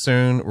new hook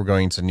soon. We're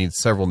going to need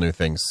several new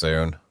things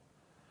soon.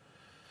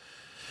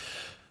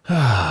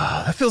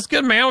 That feels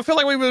good, man. I feel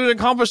like we've been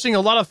accomplishing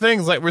a lot of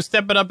things. Like, we're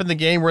stepping up in the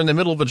game. We're in the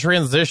middle of a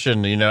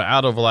transition, you know,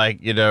 out of,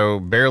 like, you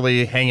know,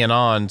 barely hanging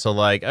on to,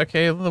 like,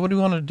 okay, what do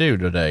we want to do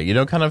today? You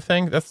know, kind of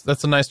thing.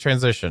 That's a nice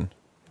transition.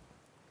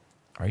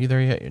 Are you there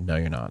yet? No,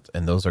 you're not.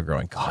 And those are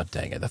growing. God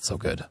dang it, that's so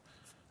good.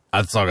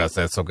 That's all I gotta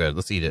say. That's so good.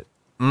 Let's eat it.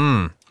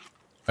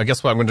 I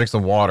guess what? I'm gonna drink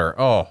some water.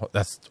 Oh,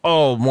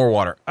 more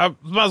water.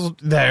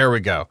 There we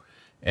go.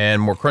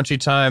 And more crunchy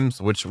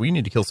times, which we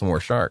need to kill some more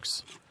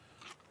sharks.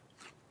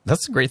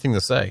 That's a great thing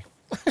to say.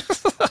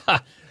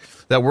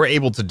 That we're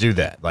able to do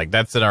that. Like,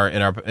 that's in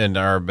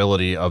our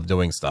ability of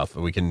doing stuff.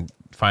 We can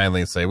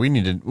finally say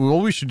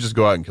we should just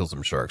go out and kill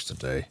some sharks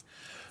today.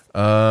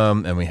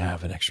 And we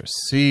have an extra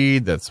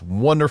seed. That's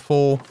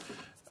wonderful.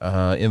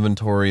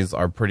 Inventories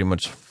are pretty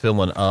much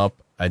filling up.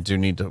 We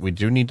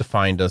do need to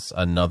find us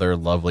another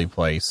lovely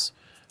place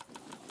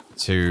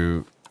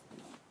to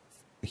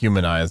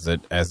humanize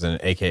it as an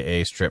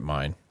AKA strip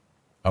mine.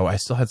 Oh, I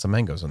still had some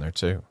mangoes in there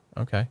too.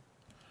 Okay.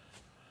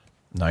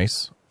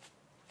 Nice.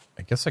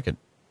 I guess I could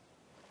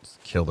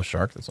kill the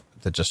shark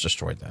that just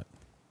destroyed that.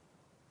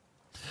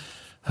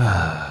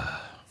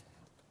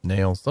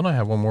 Nails. Don't I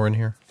have one more in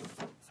here?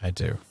 I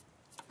do.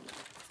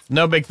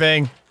 No big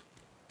thing.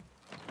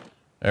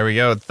 There we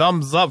go.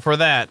 Thumbs up for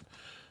that.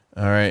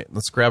 All right,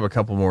 let's grab a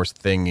couple more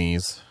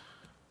thingies.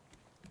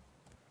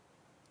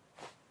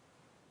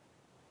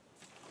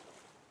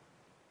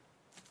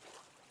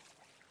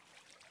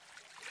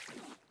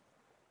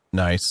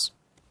 Nice.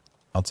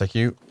 I'll take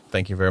you.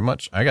 Thank you very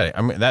much. I got it.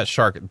 I mean, that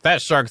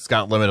shark's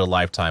got limited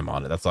lifetime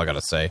on it. That's all I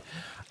gotta say.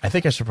 I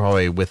think I should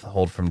probably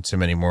withhold from too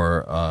many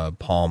more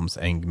palms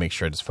and make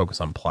sure I just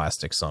focus on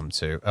plastic some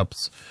too.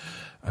 Oops.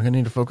 I'm gonna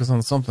need to focus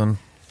on something.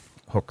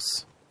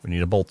 Hooks. We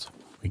need a bolt.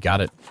 We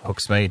got it.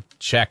 Hooks made.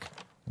 Check.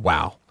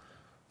 Wow.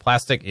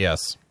 Plastic,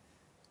 yes.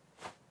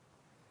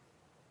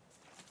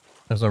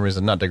 There's no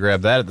reason not to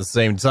grab that at the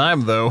same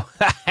time, though.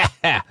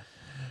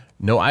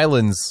 No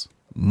islands.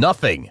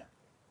 Nothing.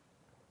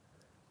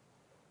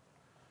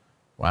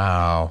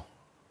 Wow.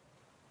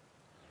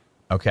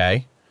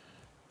 Okay.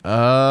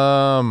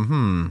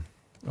 Oh,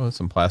 there's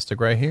some plastic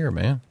right here,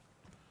 man.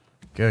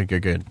 Good,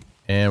 good, good.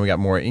 And we got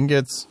more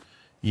ingots.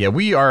 Yeah,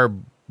 we are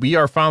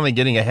finally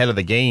getting ahead of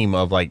the game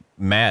of, like,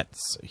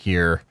 mats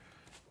here.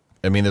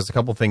 I mean, there's a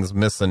couple things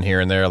missing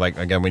here and there. Like,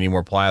 again, we need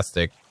more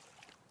plastic.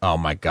 Oh,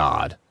 my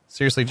God.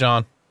 Seriously,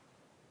 John?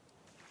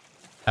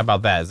 How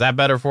about that? Is that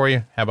better for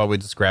you? How about we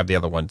just grab the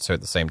other one too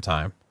at the same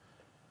time?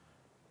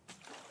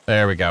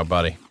 There we go,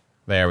 buddy.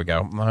 There we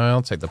go.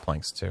 I'll take the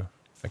planks too,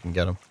 if I can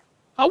get them.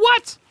 Oh,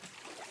 what?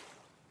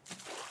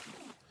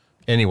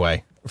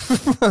 Anyway.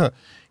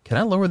 Can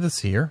I lower this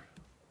here?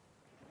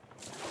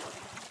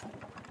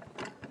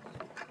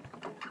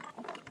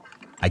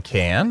 I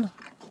can?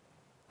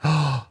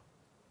 Oh,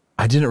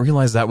 I didn't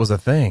realize that was a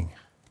thing.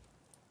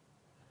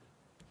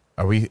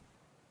 Are we...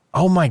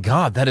 Oh my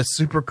God, that is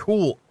super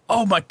cool.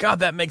 Oh my God,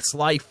 that makes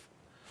life.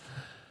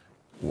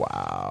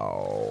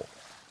 Wow.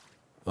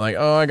 Like,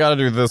 oh, I gotta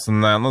do this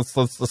and that.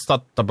 Let's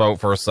stop the boat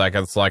for a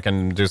second so I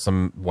can do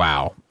some...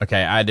 Wow.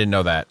 Okay, I didn't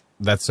know that.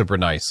 That's super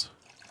nice.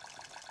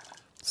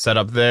 Set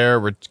up there.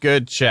 We're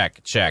good.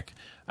 Check. Check.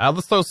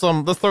 Let's throw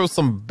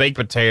some baked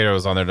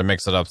potatoes on there to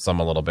mix it up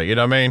some a little bit. You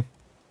know what I mean?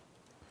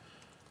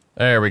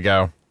 There we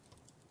go.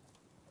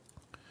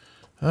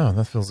 Oh,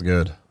 that feels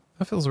good.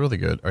 That feels really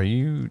good. Are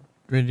you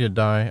ready to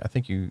die? I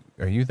think you...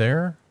 Are you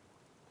there?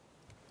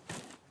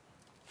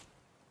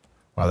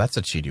 Wow, that's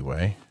a cheaty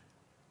way.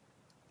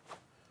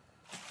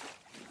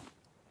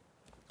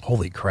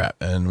 Holy crap.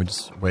 And we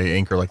just weigh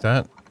anchor like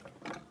that?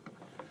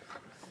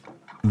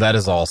 That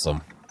is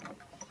awesome.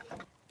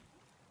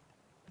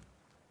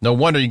 No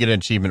wonder you get an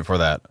achievement for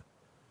that.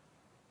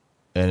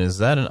 And is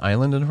that an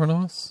island in front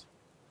of us?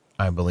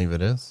 I believe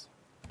it is.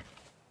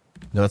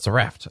 No, that's a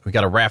raft. We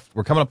got a raft.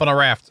 We're coming up on a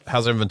raft.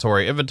 How's our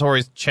inventory?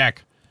 Inventory's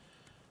check.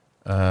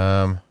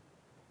 Can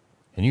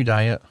you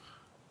die yet?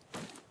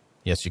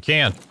 Yes, you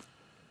can.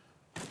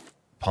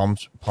 Palm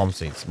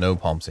seeds. No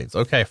palm seeds.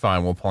 Okay,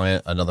 fine. We'll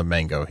plant another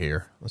mango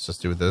here. Let's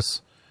just do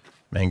this.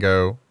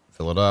 Mango.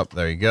 Fill it up.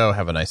 There you go.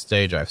 Have a nice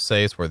day. Drive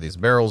safe. Where are these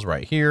barrels?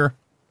 Right here.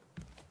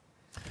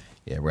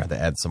 Yeah, we're going to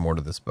have to add some more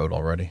to this boat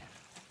already.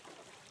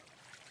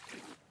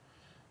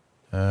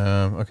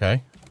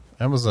 Okay.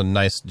 That was a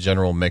nice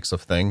general mix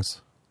of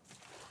things.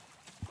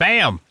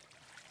 Bam!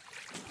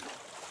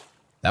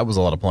 That was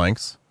a lot of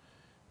planks.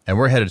 And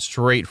we're headed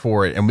straight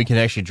for it, and we can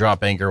actually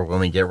drop anchor when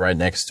we get right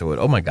next to it.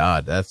 Oh my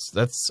God, that's,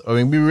 I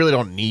mean, we really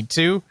don't need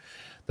to.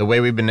 The way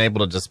we've been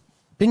able to just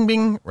bing,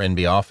 bing, and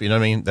be off, you know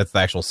what I mean? That's the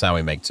actual sound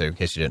we make too, in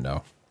case you didn't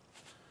know.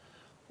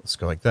 Let's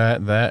go like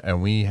that,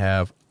 and we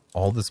have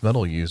all this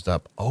metal used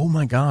up. Oh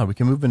my God, we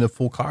can move into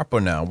full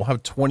copper now. We'll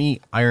have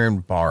 20 iron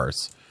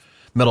bars.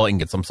 Metal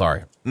ingots, I'm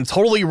sorry. I'm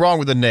totally wrong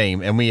with the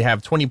name, and we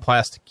have 20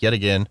 plastic yet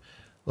again.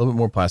 A little bit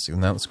more plastic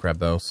than that. Let's grab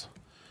those.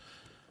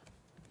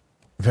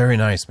 Very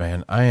nice,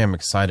 man. I am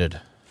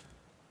excited.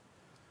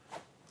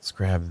 Let's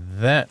grab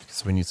that,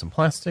 because we need some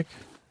plastic.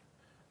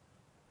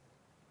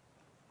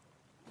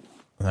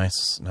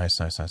 Nice, nice,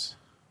 nice, nice.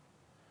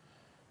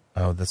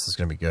 Oh, this is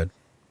going to be good.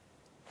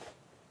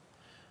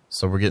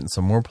 So we're getting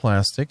some more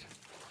plastic.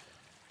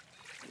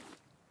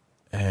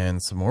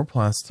 And some more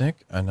plastic.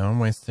 I know I'm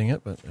wasting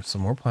it, but there's some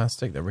more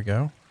plastic. There we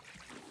go.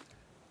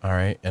 All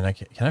right, and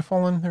can I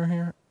fall in through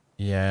here?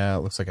 Yeah, it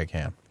looks like I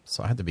can.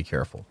 So I have to be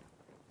careful.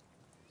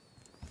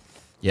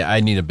 Yeah,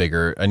 I need to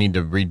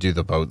redo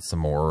the boat some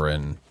more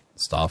and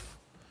stuff.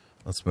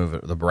 Let's move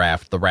it. The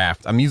raft.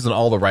 I'm using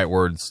all the right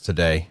words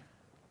today.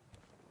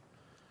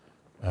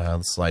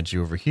 Let's slide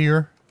you over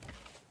here.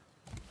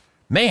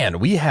 Man,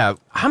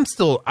 I'm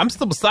still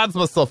besides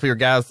myself here,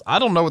 guys. I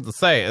don't know what to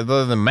say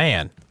other than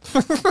man.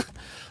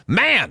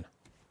 Man!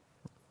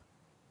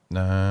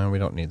 Nah, we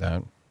don't need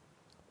that.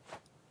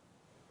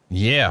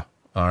 Yeah.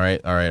 All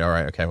right.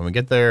 Okay, when we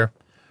get there,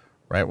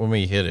 right when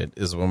we hit it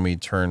is when we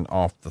turn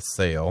off the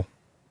sail.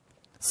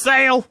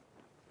 Sail!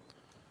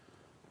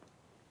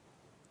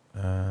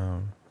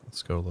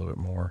 Let's go a little bit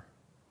more.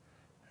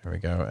 There we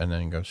go, and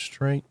then go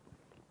straight.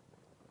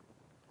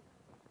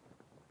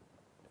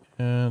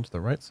 And to the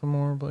right some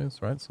more,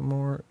 please. Right some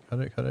more. Cut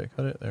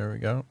it. There we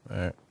go. All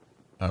right.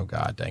 Oh,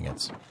 God, dang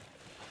it.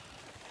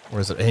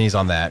 Where is it? And he's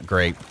on that.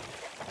 Great.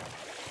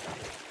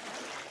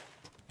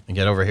 And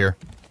get over here.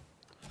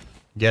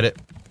 Get it.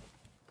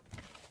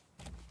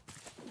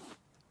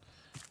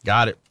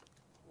 Got it.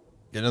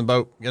 Get in the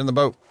boat. Get in the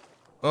boat.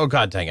 Oh,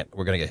 God dang it.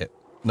 We're going to get hit.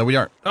 No, we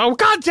aren't. Oh,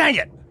 God dang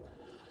it.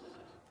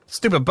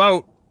 Stupid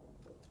boat.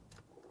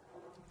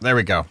 There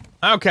we go.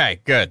 Okay,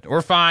 good.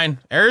 We're fine.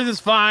 Everything's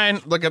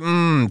fine. Look at,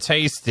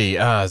 tasty.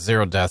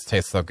 0 deaths.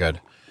 Tastes so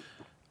good.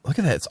 Look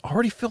at that. It's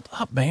already filled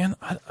up, man.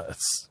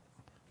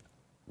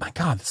 My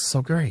God, this is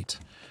so great.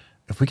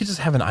 If we could just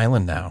have an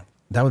island now,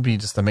 that would be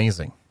just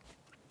amazing.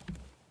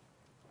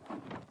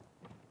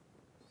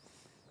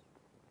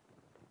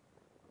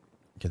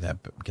 Get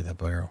that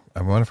barrel.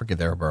 I wonder if we get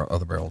their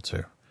other barrel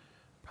too.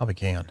 Probably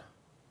can.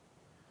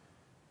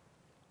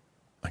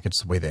 I could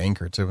just weigh the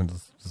anchor too and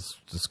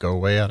just go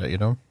away at it, you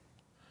know?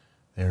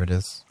 There it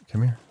is.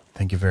 Come here.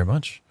 Thank you very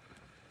much.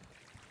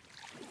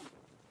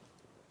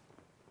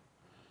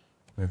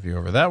 Move you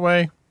over that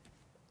way.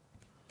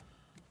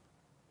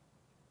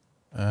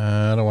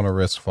 I don't want to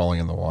risk falling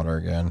in the water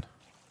again.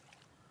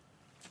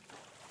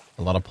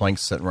 A lot of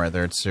planks sitting right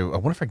there too. I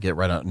wonder if I get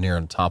right out near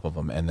on top of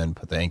them and then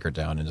put the anchor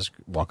down and just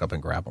walk up and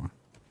grab them.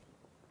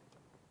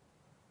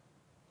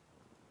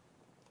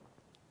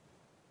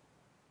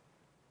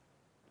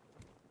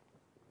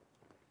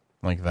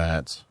 Like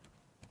that.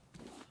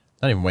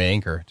 Not even way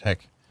anchor.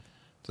 Heck.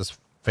 Just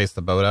face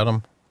the boat at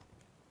them.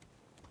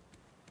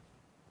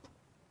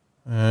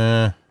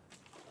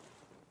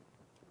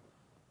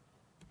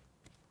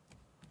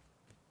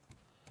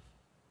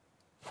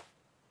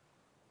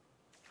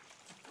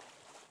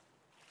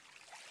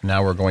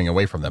 Now we're going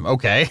away from them.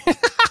 Okay.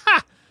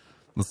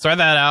 Let's try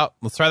that out.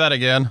 Let's try that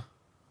again.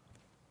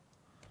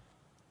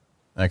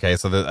 Okay,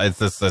 so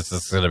this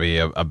is going to be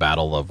a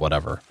battle of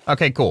whatever.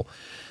 Okay, cool.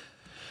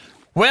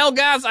 Well,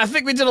 guys, I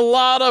think we did a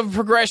lot of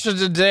progression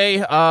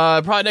today.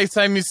 Probably next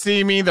time you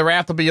see me, the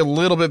raft will be a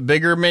little bit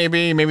bigger,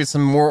 maybe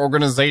some more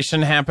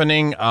organization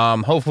happening.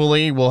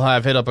 Hopefully, we'll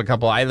have hit up a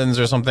couple islands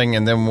or something,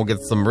 and then we'll get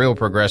some real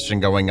progression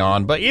going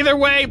on. But either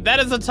way, that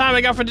is the time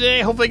I got for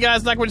today. Hopefully, you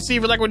guys like what you see.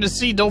 If you like what you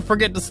see, don't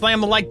forget to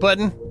slam the like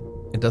button.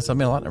 It does help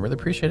me a lot, and I really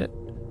appreciate it.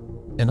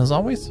 And as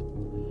always,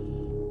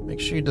 make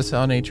sure you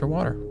desalinate your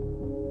water.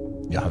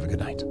 Y'all have a good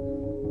night.